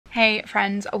Hey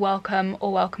friends, welcome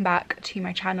or welcome back to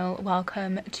my channel.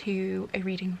 Welcome to a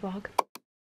reading vlog.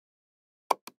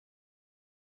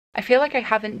 I feel like I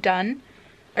haven't done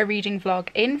a reading vlog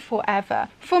in forever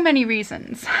for many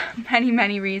reasons,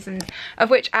 many reasons, of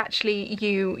which actually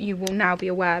you will now be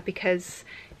aware because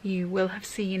you will have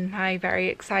seen my very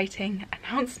exciting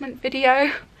announcement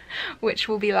video which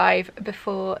will be live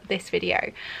before this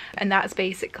video, and that's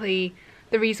basically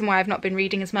the reason why I've not been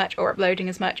reading as much or uploading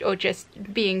as much or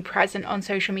just being present on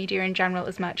social media in general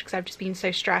as much, because I've just been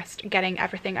so stressed getting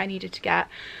everything I needed to get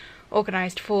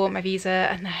organised for my visa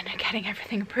and then getting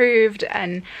everything approved,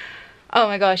 and oh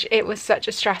my gosh, it was such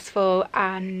a stressful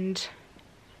and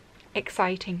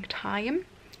exciting time.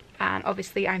 And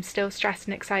obviously I'm still stressed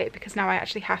and excited because now I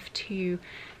actually have to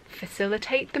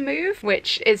facilitate the move,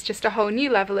 which is just a whole new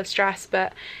level of stress.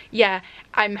 But yeah,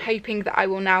 I'm hoping that I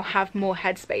will now have more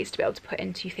headspace to be able to put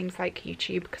into things like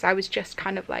YouTube, because I was just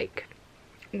kind of like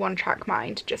one track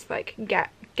mind, just like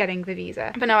getting the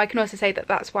visa. But now I can also say that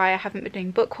that's why I haven't been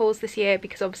doing book hauls this year,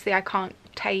 because obviously I can't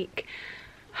take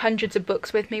hundreds of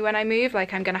books with me when I move.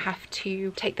 Like, I'm gonna have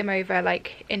to take them over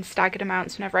like in staggered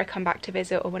amounts whenever I come back to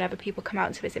visit, or whenever people come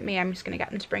out to visit me. I'm just gonna get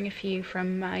them to bring a few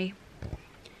from my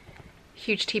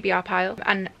huge TBR pile,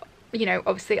 and you know,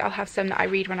 obviously I'll have some that I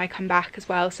read when I come back as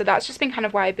well. So that's just been kind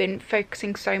of why I've been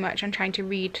focusing so much on trying to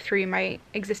read through my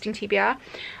existing TBR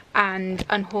and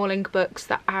unhauling books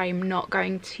that I'm not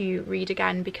going to read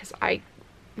again, because I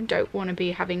don't want to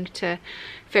be having to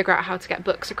figure out how to get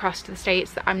books across to the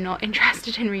States that I'm not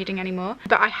interested in reading anymore.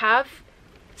 But I have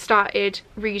started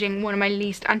reading one of my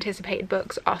least anticipated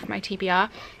books off my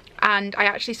TBR, and I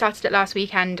actually started it last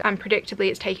weekend, and predictably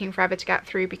it's taking forever to get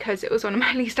through because it was one of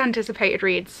my least anticipated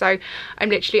reads. So I'm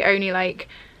literally only like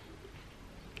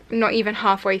not even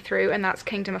halfway through, and that's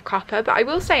Kingdom of Copper. But I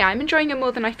will say I'm enjoying it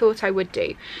more than I thought I would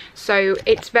do. So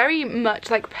it's very much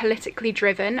like politically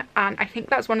driven, and I think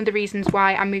that's one of the reasons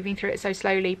why I'm moving through it so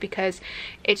slowly, because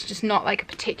it's just not like a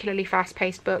particularly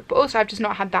fast-paced book. But also I've just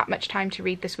not had that much time to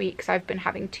read this week, because I've been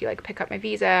having to like pick up my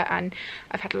visa, and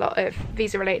I've had a lot of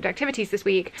visa related activities this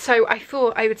week. So I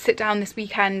thought I would sit down this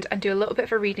weekend and do a little bit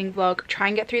of a reading vlog, try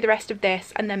and get through the rest of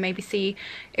this, and then maybe see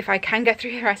if I can get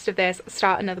through the rest of this,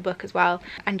 start another book as well,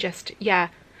 and just, yeah,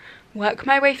 work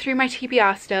my way through my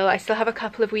TBR still. I still have a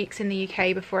couple of weeks in the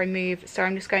UK before I move, so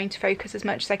I'm just going to focus as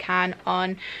much as I can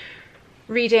on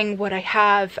reading what I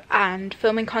have and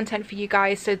filming content for you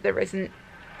guys, so there isn't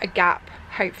a gap,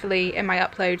 hopefully, in my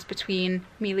uploads between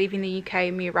me leaving the UK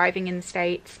and me arriving in the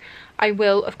States. I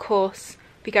will, of course,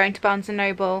 be going to Barnes &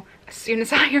 Noble as soon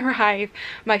as I arrive.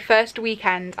 My first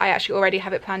weekend, I actually already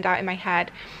have it planned out in my head,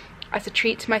 as a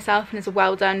treat to myself and as a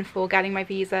well done for getting my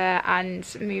visa and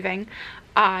moving.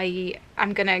 I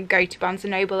am gonna go to Barnes &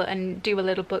 Noble and do a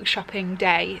little book shopping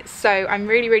day. So I'm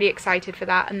really excited for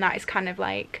that, and that is kind of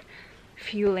like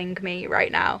fueling me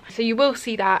right now. So you will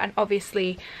see that, and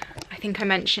obviously I think I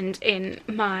mentioned in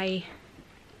my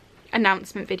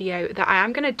announcement video that I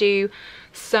am gonna do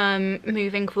some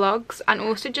moving vlogs and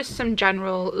also just some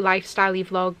general lifestyle-y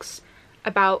vlogs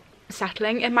about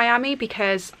settling in Miami,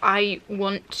 because I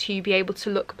want to be able to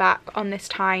look back on this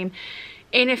time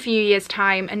in a few years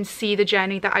time and see the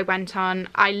journey that I went on.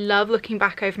 I love looking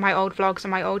back over my old vlogs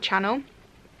on my old channel,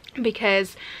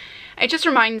 because it just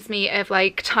reminds me of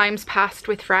like times past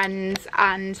with friends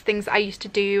and things that I used to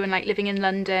do, and like living in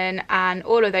London and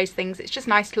all of those things. It's just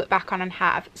nice to look back on and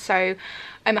have. So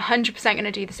I'm 100% going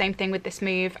to do the same thing with this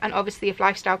move. And obviously if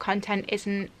lifestyle content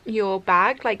isn't your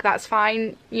bag, like that's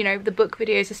fine. You know, the book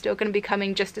videos are still going to be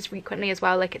coming just as frequently as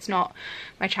well. Like, it's not,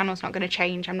 my channel's not going to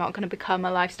change. I'm not going to become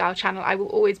a lifestyle channel. I will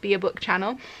always be a book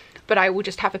channel, but I will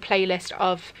just have a playlist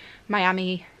of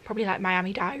Miami, probably like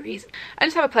Miami Diaries. I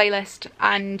just have a playlist,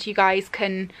 and you guys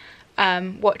can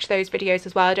watch those videos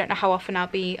as well. I don't know how often I'll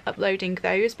be uploading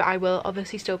those, but I will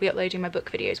obviously still be uploading my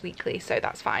book videos weekly, so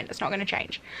that's fine. That's not going to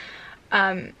change.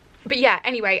 But yeah,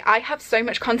 anyway, I have so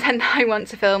much content that I want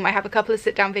to film. I have a couple of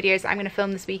sit-down videos that I'm going to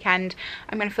film this weekend.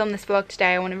 I'm going to film this vlog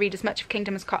today. I want to read as much of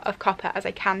Kingdom of Copper as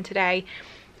I can today,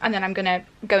 and then I'm going to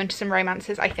go into some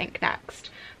romances, I think, next,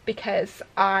 because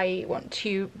I want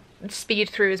to speed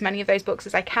through as many of those books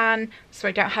as I can, so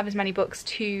I don't have as many books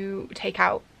to take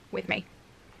out with me.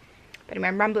 But anyway,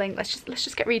 I'm rambling. Let's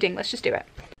just get reading. Let's just do it.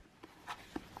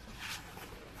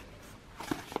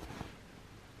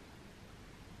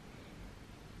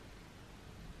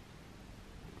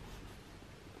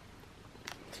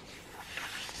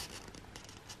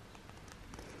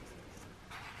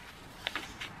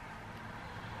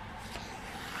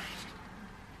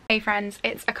 Hey friends,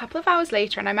 it's a couple of hours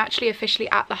later and I'm actually officially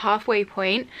at the halfway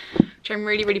point, which I'm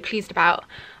really pleased about.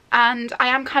 and I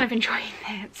am kind of enjoying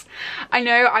this. I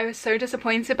know I was so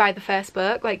disappointed by the first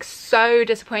book, like so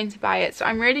disappointed by it, so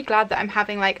I'm really glad that I'm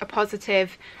having like a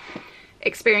positive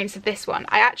experience of this one.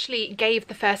 I actually gave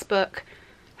the first book,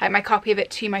 like my copy of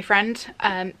it, to my friend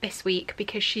this week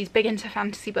because she's big into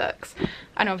fantasy books,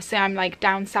 and obviously I'm like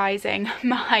downsizing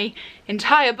my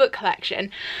entire book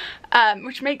collection,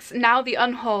 which makes now the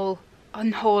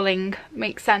unhauling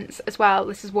makes sense as well.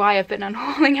 This is why I've been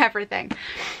unhauling everything.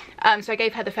 So I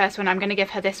gave her the first one. I'm going to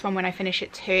give her this one when I finish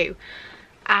it too,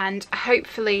 and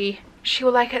hopefully she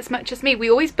will like it as much as me. We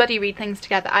always buddy read things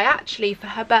together. I actually, for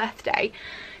her birthday,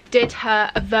 did her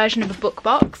a version of a book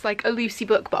box, like a Lucy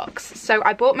book box. So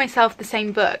I bought myself the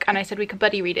same book and I said we could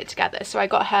buddy read it together. So I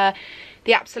got her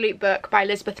The Absolute Book by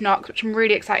Elizabeth Knox, which I'm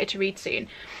really excited to read soon.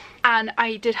 And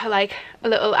I did her like a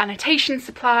little annotation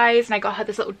supplies, and I got her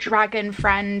this little dragon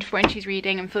friend for when she's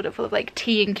reading, and filled it full of like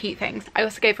tea and cute things. I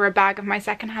also gave her a bag of my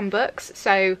secondhand books.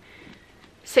 So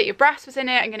City of Brass was in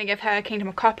it. I'm going to give her Kingdom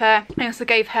of Copper. I also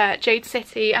gave her Jade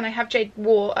City, and I have Jade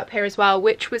War up here as well,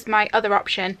 which was my other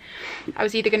option. I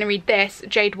was either going to read this,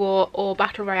 Jade War, or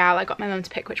Battle Royale. I got my mum to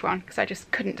pick which one because I just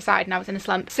couldn't decide and I was in a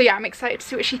slump. So yeah, I'm excited to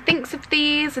see what she thinks of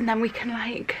these, and then we can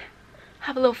like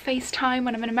have a little FaceTime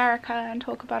when I'm in America and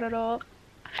talk about it all.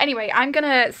 Anyway, I'm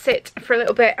gonna sit for a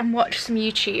little bit and watch some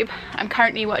YouTube. I'm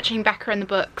currently watching Becca and the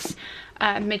Books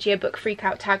mid-year book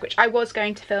freakout tag, which I was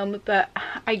going to film, but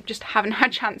I just haven't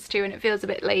had a chance to, and it feels a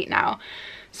bit late now,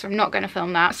 so I'm not going to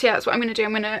film that. So yeah, that's what I'm going to do.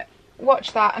 I'm going to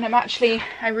watch that, and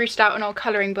I roosted out an old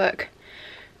colouring book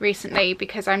recently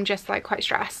because I'm just like quite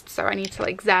stressed, so I need to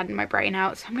like zen my brain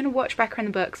out. So I'm going to watch Becca and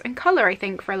the Books and colour, I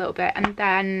think, for a little bit, and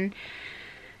then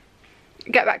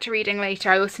get back to reading later.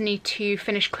 I also need to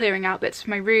finish clearing out bits of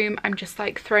my room. I'm just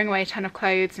like throwing away a ton of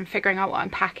clothes and figuring out what I'm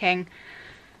packing.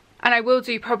 And I will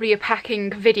do probably a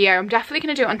packing video. I'm definitely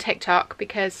going to do it on TikTok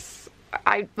because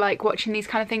I like watching these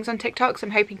kind of things on TikTok, so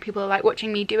I'm hoping people are like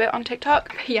watching me do it on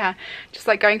TikTok. But yeah, just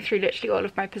like going through literally all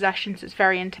of my possessions is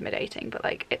very intimidating, but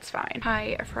like it's fine.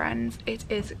 Hi friends, it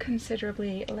is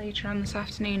considerably later on this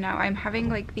afternoon now. I'm having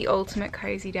like the ultimate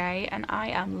cozy day and I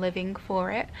am living for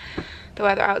it. The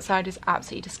weather outside is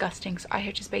absolutely disgusting, so I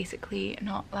have just basically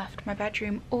not left my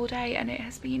bedroom all day, and it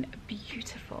has been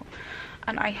beautiful.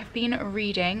 And I have been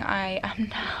reading. I am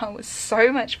now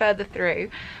so much further through.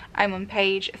 I'm on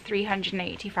page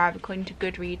 385 according to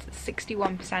Goodreads,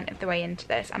 61% of the way into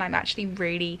this, and I'm actually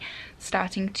really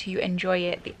starting to enjoy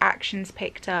it. The action's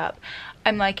picked up.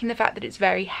 I'm liking the fact that it's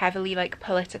very heavily like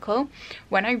political.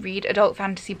 When I read adult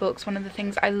fantasy books, one of the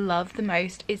things I love the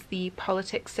most is the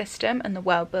politics system and the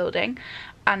world building,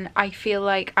 and I feel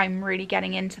like I'm really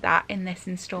getting into that in this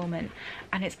installment,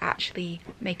 and it's actually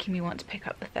making me want to pick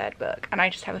up the third book. And I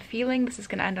just have a feeling this is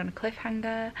going to end on a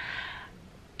cliffhanger,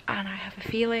 and I have a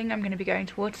feeling I'm going to be going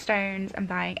to Waterstones and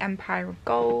buying Empire of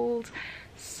Gold.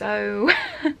 So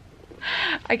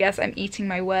I guess I'm eating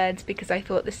my words because I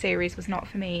thought the series was not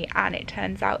for me, and it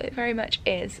turns out it very much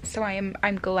is. So I'm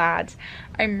glad.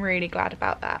 I'm really glad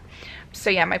about that. So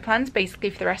yeah, my plans basically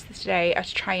for the rest of today are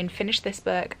to try and finish this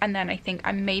book, and then I think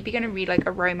I'm maybe going to read like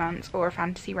a romance or a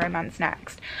fantasy romance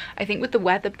next. I think with the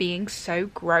weather being so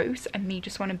gross and me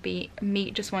just wanting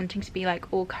to be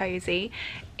like all cozy,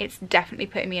 it's definitely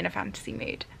putting me in a fantasy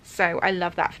mood. So I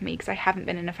love that for me because I haven't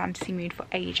been in a fantasy mood for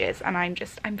ages, and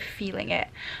I'm feeling it.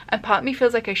 And part of me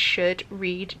feels like I should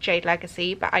read Jade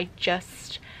Legacy, but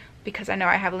because I know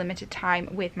I have a limited time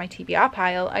with my TBR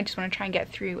pile, I just want to try and get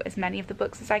through as many of the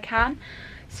books as I can.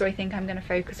 So I think I'm going to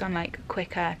focus on like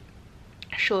quicker,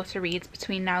 shorter reads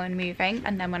between now and moving,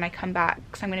 and then when I come back,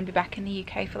 because I'm going to be back in the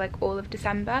UK for like all of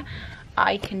December,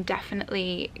 I can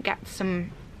definitely get some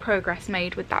progress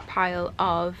made with that pile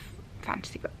of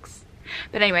fantasy books.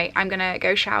 But anyway, I'm gonna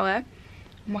go shower,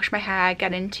 wash my hair,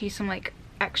 get into some like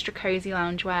extra cozy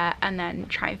loungewear, and then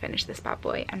try and finish this bad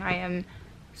boy, and I am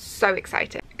so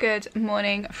excited. Good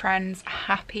morning friends,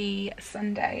 happy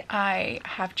Sunday. I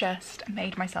have just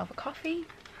made myself a coffee.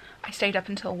 I stayed up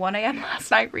until 1 AM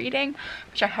last night reading,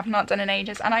 which I have not done in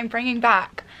ages, and I'm bringing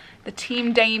back the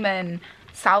Team Damon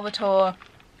Salvatore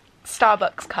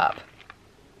Starbucks cup.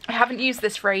 I haven't used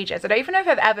this for ages. I don't even know if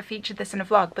I've ever featured this in a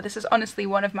vlog, but this is honestly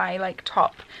one of my like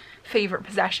top favorite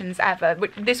possessions ever.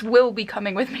 This will be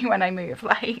coming with me when I move.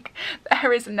 Like,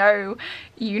 there is no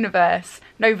universe,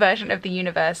 no version of the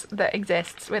universe that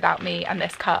exists without me and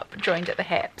this cup joined at the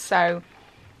hip. So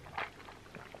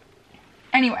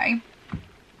anyway,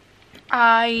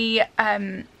 I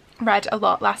read a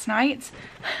lot last night.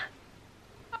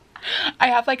 I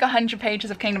have like 100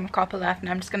 pages of Kingdom of Copper left and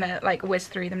I'm just gonna like whiz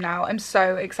through them now. I'm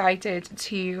so excited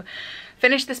to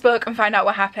finish this book and find out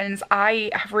what happens. I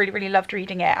have really loved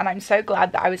reading it, and I'm so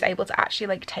glad that I was able to actually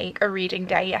like take a reading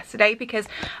day yesterday, because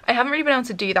I haven't really been able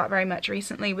to do that very much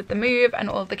recently with the move and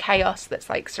all of the chaos that's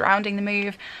like surrounding the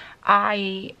move.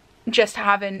 I just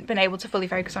haven't been able to fully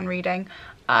focus on reading.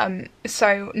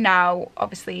 So now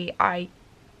obviously I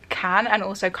can and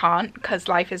also can't, because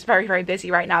life is very busy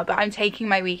right now, but I'm taking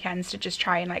my weekends to just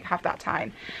try and like have that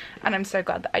time, and I'm so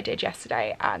glad that I did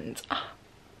yesterday. And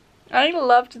I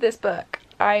loved this book.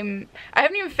 I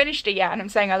haven't even finished it yet and I'm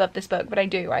saying I love this book, but I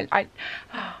do. I'm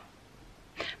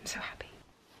so happy.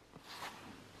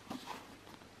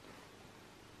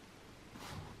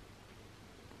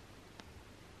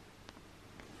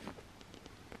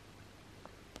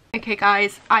 Okay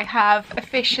guys, I have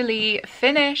officially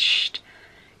finished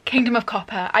Kingdom of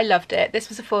Copper. I loved it. This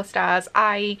was a 4 stars.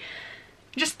 I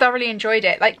just thoroughly enjoyed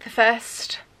it. Like the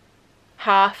first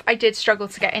half I did struggle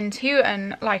to get into,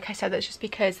 and like I said, that's just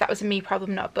because that was a me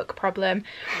problem, not a book problem.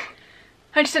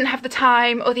 I just didn't have the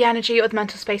time or the energy or the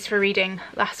mental space for reading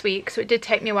last week, so it did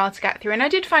take me a while to get through, and I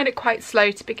did find it quite slow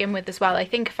to begin with as well. I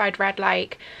think if I'd read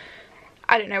like,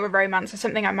 I don't know, a romance or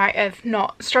something, I might have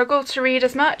not struggled to read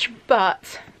as much,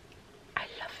 but I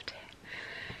loved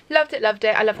it. Loved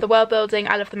it. I love the world building,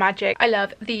 I love the magic, I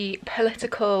love the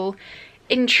political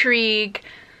intrigue.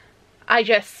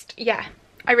 Yeah,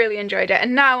 I really enjoyed it,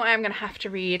 and now I'm going to have to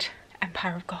read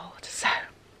Empire of Gold, so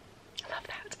I love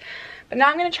that. But now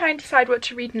I'm going to try and decide what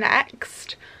to read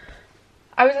next.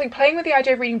 I was like playing with the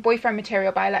idea of reading Boyfriend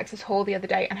Material by Alexis Hall the other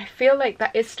day, and I feel like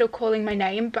that is still calling my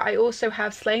name, but I also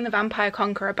have Slaying the Vampire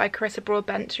Conqueror by Carissa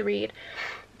Broadbent to read,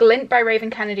 Glint by Raven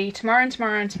Kennedy, Tomorrow and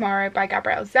Tomorrow and Tomorrow by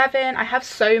Gabrielle Zevin. I have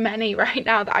so many right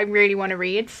now that I really want to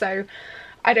read, so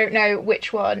I don't know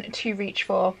which one to reach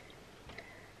for.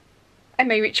 I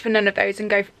may reach for none of those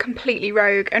and go completely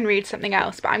rogue and read something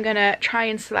else, but I'm going to try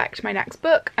and select my next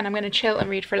book, and I'm going to chill and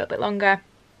read for a little bit longer,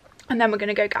 and then we're going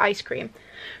to go get ice cream,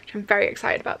 which I'm very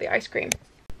excited about, the ice cream.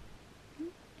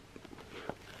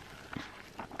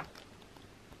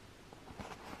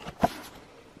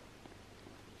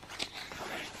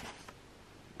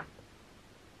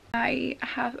 I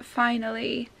have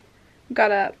finally got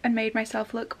up and made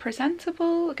myself look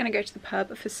presentable. We're gonna go to the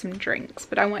pub for some drinks,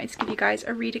 but I wanted to give you guys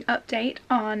a reading update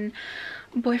on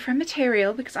Boyfriend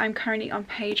Material because I'm currently on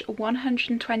page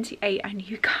 128, and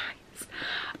you guys,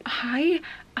 I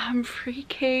am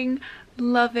freaking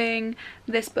loving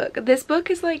this book. This book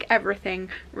is like everything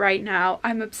right now.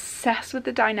 I'm obsessed with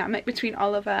the dynamic between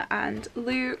Oliver and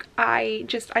Luke. I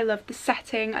love the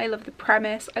setting, I love the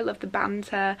premise, I love the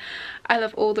banter, I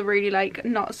love all the really like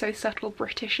not so subtle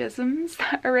Britishisms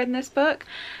that are in this book.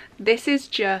 This is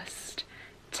just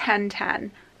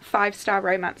 10/10. 5-star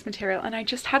romance material, and I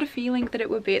just had a feeling that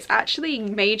it would be. It's actually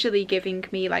majorly giving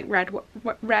me like red,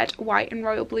 white and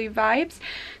royal blue vibes,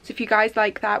 so if you guys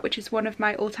like that, which is one of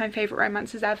my all-time favorite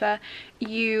romances ever,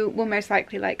 you will most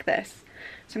likely like this.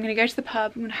 So I'm going to go to the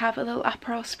pub, I'm going to have a little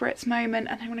Aperol Spritz moment,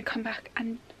 and I'm going to come back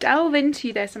and delve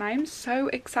into this, and I am so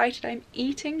excited. I'm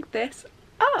eating this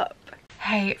up.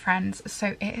 Hey friends,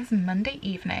 so it is Monday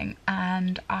evening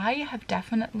and I have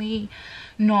definitely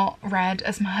not read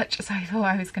as much as I thought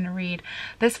I was going to read.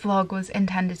 This vlog was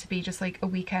intended to be just like a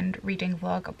weekend reading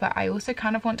vlog, but I also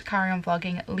kind of want to carry on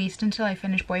vlogging at least until I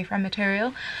finish Boyfriend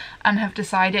Material and have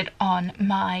decided on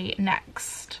my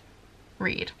next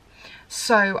read.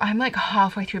 So I'm like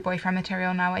halfway through Boyfriend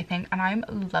Material now, I think, and I'm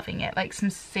loving it. Like some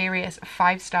serious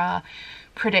 5-star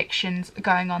predictions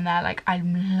going on there. Like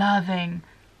I'm loving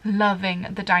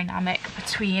the dynamic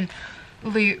between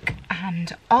Luke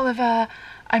and Oliver.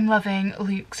 I'm loving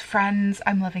Luke's friends,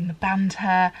 I'm loving the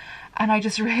banter, and I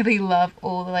just really love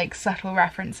all the like subtle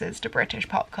references to British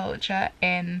pop culture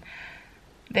in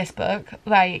this book.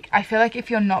 Like I feel like if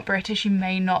you're not British, you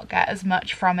may not get as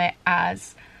much from it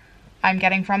as I'm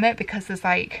getting from it, because there's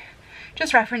like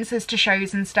just references to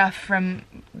shows and stuff from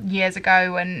years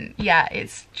ago, and yeah,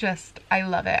 it's just, I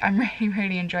love it. I'm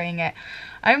really enjoying it.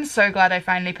 I'm so glad I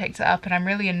finally picked it up, and I'm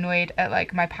really annoyed at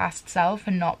like my past self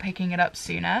and not picking it up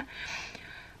sooner.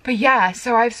 But yeah,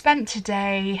 so I've spent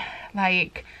today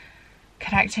like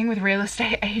connecting with real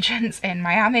estate agents in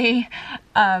Miami,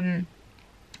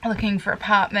 looking for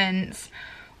apartments,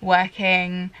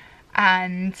 working,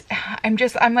 and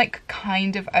I'm like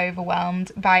kind of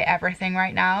overwhelmed by everything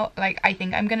right now. Like I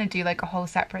think I'm gonna do like a whole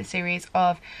separate series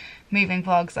of moving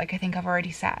vlogs, like I think I've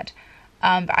already said,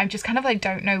 but I'm just kind of like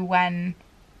don't know when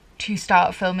to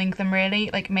start filming them really.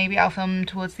 Like maybe I'll film them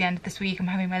towards the end of this week. I'm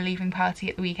having my leaving party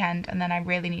at the weekend, and then I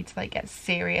really need to like get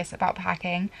serious about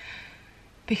packing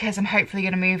because I'm hopefully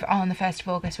going to move on the 1st of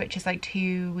August, which is like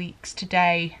 2 weeks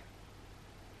today.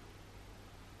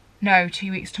 No,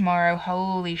 2 weeks tomorrow.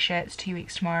 Holy shit, it's 2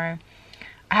 weeks tomorrow.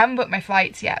 I haven't booked my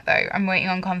flights yet though. I'm waiting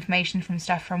on confirmation from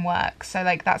stuff from work, so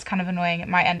like that's kind of annoying. It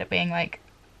might end up being like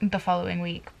the following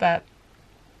week, but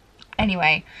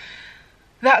anyway,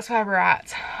 that's where we're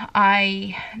at.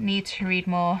 I need to read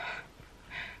more.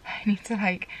 I need to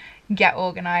like get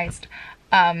organised.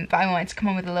 But I wanted to come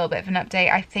on with a little bit of an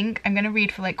update. I think I'm going to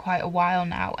read for like quite a while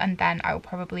now, and then I'll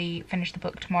probably finish the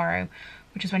book tomorrow,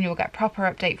 which is when you'll get a proper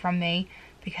update from me,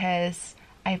 because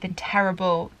I've been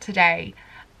terrible today.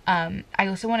 I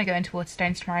also want to go into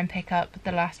Waterstones tomorrow and pick up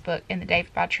the last book in the Day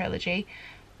for Bad trilogy,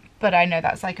 but I know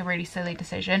that's like a really silly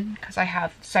decision because I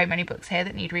have so many books here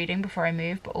that need reading before I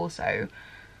move, but also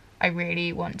I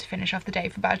really want to finish off the Day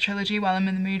for Bad trilogy while I'm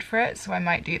in the mood for it, so I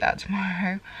might do that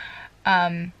tomorrow.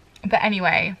 But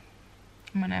anyway,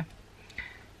 I'm gonna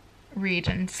read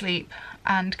and sleep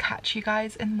and catch you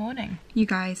guys in the morning. You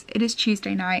guys, it is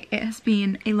Tuesday night. It has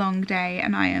been a long day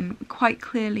and I am quite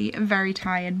clearly very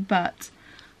tired, but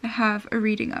I have a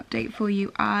reading update for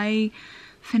you. I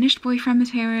finished Boyfriend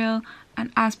Material,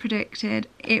 and as predicted,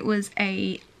 it was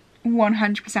a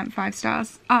 100% 5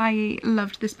 stars. I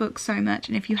loved this book so much,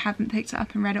 and if you haven't picked it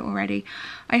up and read it already,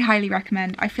 I highly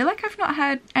recommend. I feel like I've not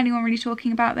heard anyone really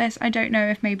talking about this. I don't know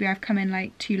if maybe I've come in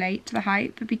like too late to the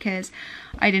hype, because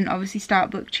I didn't obviously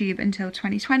start BookTube until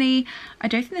 2020. I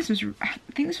think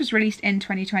this was released in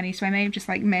 2020, so I may have just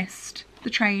like missed the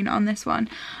train on this one.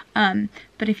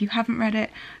 But if you haven't read it,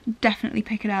 definitely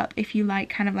pick it up if you like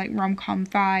kind of like rom-com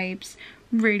vibes,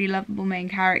 really lovable main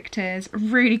characters,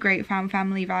 really great found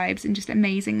family vibes, and just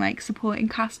amazing like supporting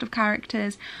cast of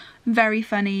characters, very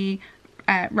funny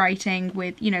writing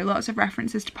with, you know, lots of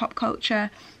references to pop culture,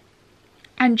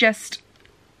 and just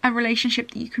a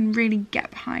relationship that you can really get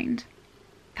behind.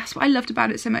 That's what I loved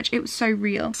about it so much. It was so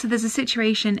real. So there's a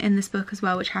situation in this book as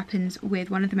well which happens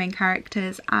with one of the main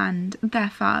characters and their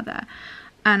father,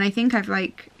 and I think I've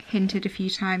like hinted a few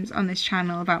times on this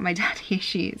channel about my daddy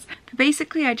issues, but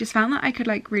basically I just found that I could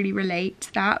like really relate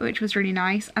to that, which was really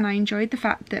nice, and I enjoyed the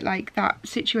fact that like that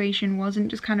situation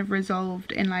wasn't just kind of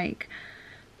resolved in like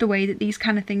the way that these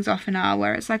kind of things often are,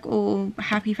 where it's like all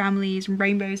happy families and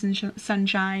rainbows and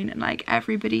sunshine and like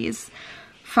everybody is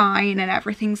fine and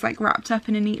everything's like wrapped up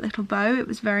in a neat little bow. It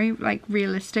was very like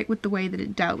realistic with the way that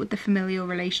it dealt with the familial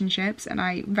relationships, and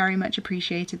I very much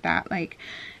appreciated that. Like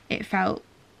it felt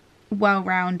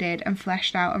well-rounded and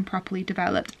fleshed out and properly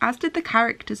developed, as did the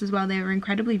characters as well. They were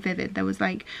incredibly vivid. There was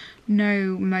like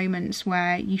no moments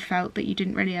where you felt that you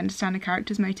didn't really understand a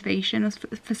character's motivation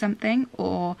for something,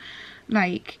 or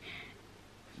like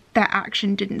their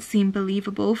action didn't seem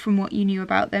believable from what you knew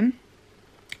about them.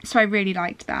 So I really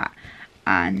liked that,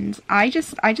 and I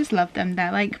just love them.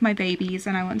 They're like my babies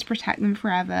and I want to protect them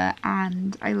forever,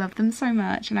 and I love them so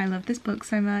much, and I love this book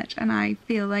so much, and I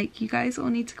feel like you guys all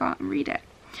need to go out and read it.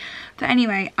 But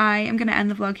anyway, I am going to end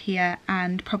the vlog here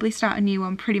and probably start a new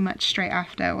one pretty much straight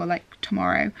after, or like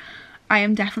tomorrow. I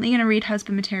am definitely going to read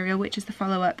Husband Material, which is the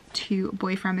follow-up to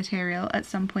Boyfriend Material, at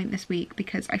some point this week,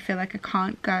 because I feel like I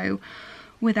can't go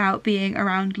without being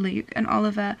around Luke and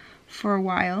Oliver for a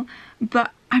while.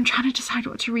 But I'm trying to decide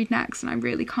what to read next, and I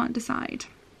really can't decide.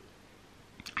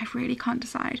 I really can't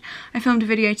decide. I filmed a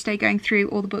video today going through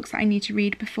all the books that I need to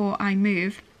read before I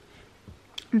move.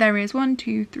 There is 1,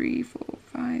 2, 3, 4,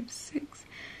 5, 6, 7,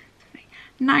 8,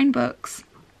 9 books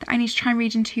that I need to try and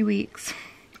read in 2 weeks,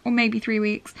 or maybe 3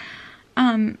 weeks,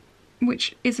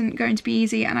 which isn't going to be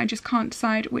easy, and I just can't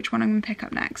decide which one I'm going to pick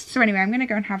up next. So anyway, I'm going to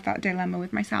go and have that dilemma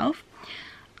with myself.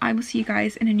 I will see you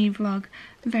guys in a new vlog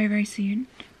very, very soon.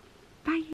 Bye!